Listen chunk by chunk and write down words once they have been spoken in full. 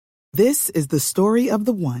This is the story of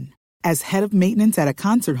the one. As head of maintenance at a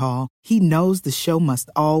concert hall, he knows the show must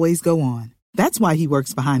always go on. That's why he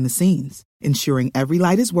works behind the scenes, ensuring every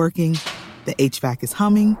light is working, the HVAC is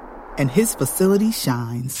humming, and his facility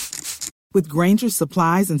shines. With Grainger's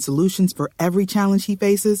supplies and solutions for every challenge he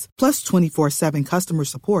faces, plus 24/7 customer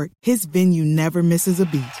support, his venue never misses a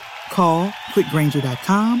beat. Call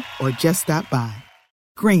quickgrainger.com or just stop by.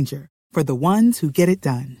 Grainger, for the ones who get it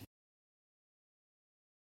done.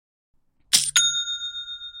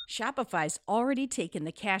 Shopify's already taken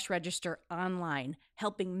the cash register online,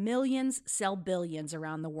 helping millions sell billions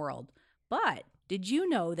around the world. But did you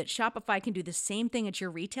know that Shopify can do the same thing at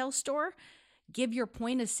your retail store? Give your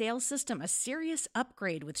point-of-sale system a serious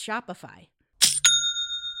upgrade with Shopify.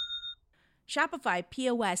 Shopify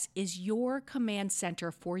POS is your command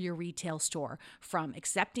center for your retail store. From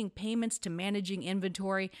accepting payments to managing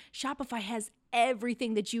inventory, Shopify has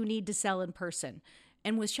everything that you need to sell in person.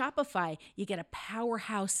 And with Shopify, you get a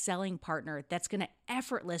powerhouse selling partner that's going to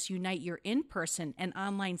effortlessly unite your in-person and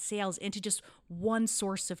online sales into just one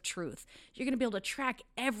source of truth. You're going to be able to track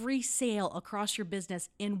every sale across your business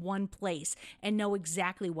in one place and know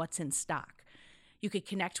exactly what's in stock. You could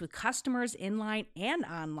connect with customers inline and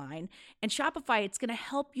online. And Shopify, it's going to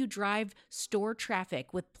help you drive store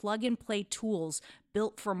traffic with plug-and-play tools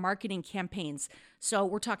built for marketing campaigns. So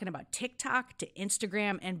we're talking about TikTok to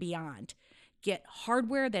Instagram and beyond. Get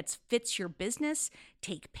hardware that fits your business,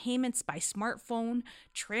 take payments by smartphone,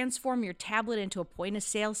 transform your tablet into a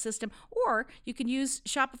point-of-sale system, or you can use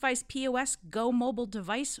Shopify's POS Go mobile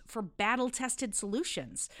device for battle-tested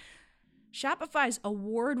solutions. Shopify's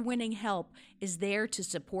award-winning help is there to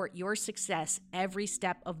support your success every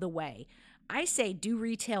step of the way. I say do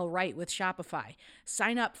retail right with Shopify.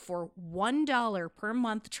 Sign up for $1 per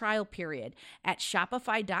month trial period at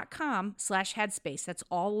shopify.com/headspace. That's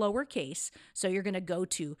all lowercase. So you're going to go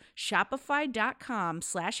to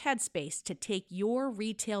shopify.com/headspace to take your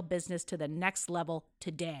retail business to the next level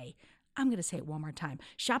today. I'm going to say it one more time.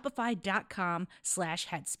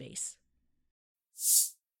 Shopify.com/headspace.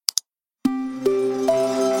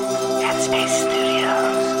 Headspace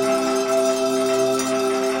Studios.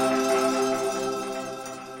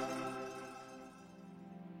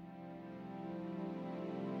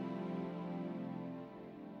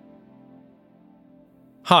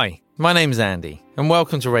 Hi, my name's Andy, and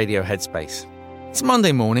welcome to Radio Headspace. It's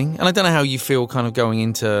Monday morning, and I don't know how you feel kind of going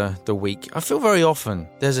into the week. I feel very often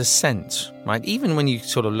there's a sense, right? Even when you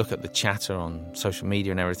sort of look at the chatter on social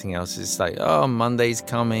media and everything else, it's like, oh, Monday's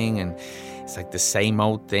coming, and it's like the same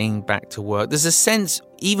old thing, back to work. There's a sense,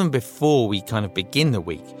 even before we kind of begin the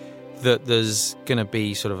week, that there's going to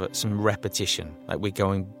be sort of some repetition, like we're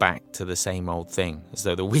going back to the same old thing, as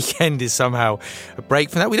though the weekend is somehow a break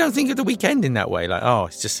from that. We don't think of the weekend in that way, like, oh,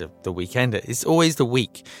 it's just the weekend. It's always the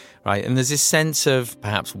week, right? And there's this sense of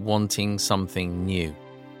perhaps wanting something new.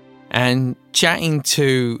 And chatting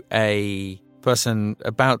to a person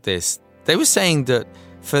about this, they were saying that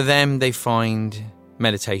for them, they find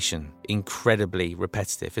meditation incredibly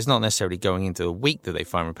repetitive. It's not necessarily going into the week that they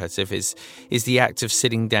find repetitive, is the act of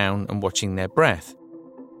sitting down and watching their breath.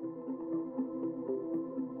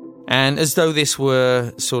 And as though this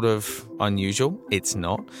were sort of unusual, it's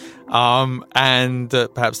not. And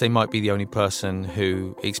perhaps they might be the only person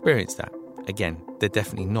who experienced that. Again, they're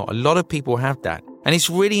definitely not. A lot of people have that. And it's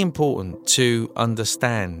really important to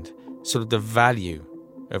understand sort of the value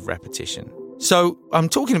of repetition. So I'm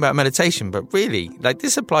talking about meditation, but really, like,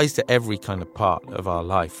 this applies to every kind of part of our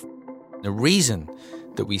life. The reason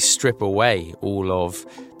that we strip away all of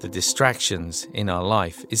the distractions in our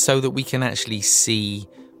life is so that we can actually see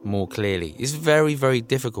more clearly. It's very, very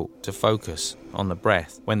difficult to focus on the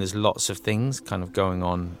breath when there's lots of things kind of going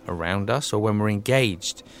on around us, or when we're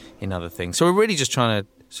engaged in other things. So we're really just trying to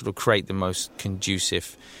sort of create the most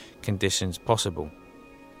conducive conditions possible.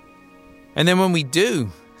 And then when we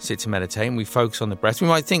do sit to meditate and we focus on the breath, we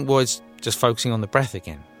might think, well, it's just focusing on the breath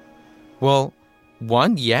again. Well,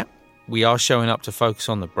 one, yeah, we are showing up to focus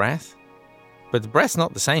on the breath, but the breath's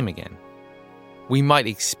not the same again. We might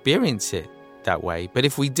experience it that way, but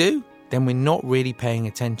if we do, then we're not really paying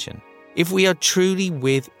attention. If we are truly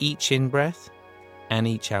with each in-breath and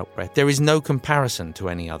each out-breath, there is no comparison to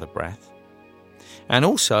any other breath. And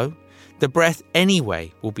also, the breath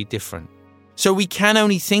anyway will be different. So we can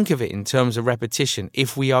only think of it in terms of repetition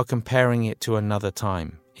if we are comparing it to another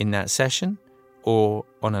time in that session or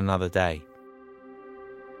on another day.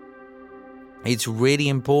 It's really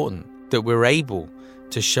important that we're able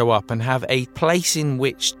to show up and have a place in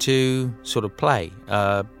which to sort of play,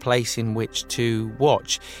 a place in which to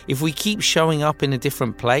watch. If we keep showing up in a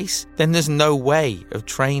different place, then there's no way of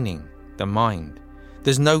training the mind.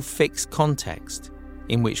 There's no fixed context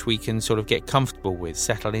in which we can sort of get comfortable with,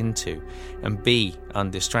 settle into, and be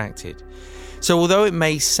undistracted. So although it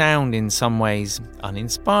may sound in some ways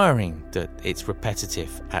uninspiring that it's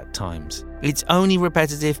repetitive at times, it's only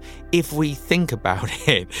repetitive if we think about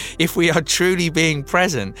it. If we are truly being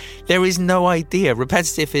present, there is no idea.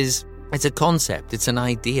 Repetitive it's a concept, it's an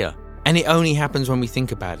idea, and it only happens when we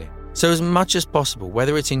think about it. So as much as possible,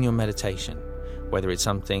 whether it's in your meditation, whether it's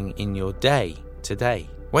something in your day today,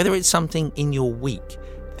 whether it's something in your week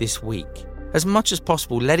this week, as much as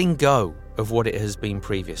possible, letting go of what it has been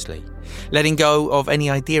previously, letting go of any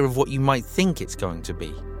idea of what you might think it's going to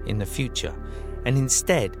be in the future, and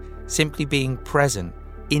instead simply being present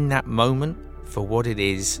in that moment for what it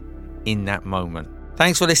is in that moment.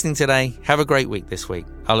 Thanks for listening today. Have a great week this week.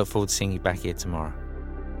 I look forward to seeing you back here tomorrow.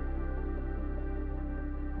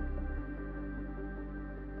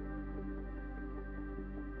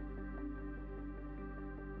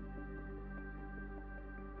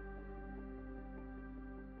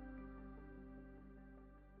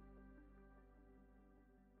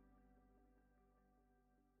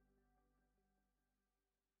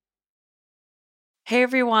 Hey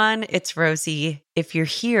everyone, it's Rosie. If you're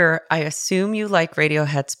here, I assume you like Radio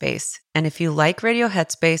Headspace. And if you like Radio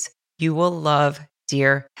Headspace, you will love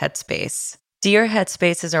Dear Headspace. Dear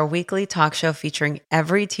Headspace is our weekly talk show featuring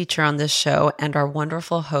every teacher on this show and our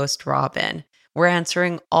wonderful host, Robin. We're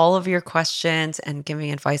answering all of your questions and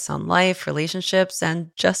giving advice on life, relationships,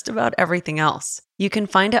 and just about everything else. You can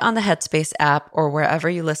find it on the Headspace app or wherever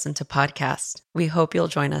you listen to podcasts. We hope you'll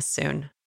join us soon.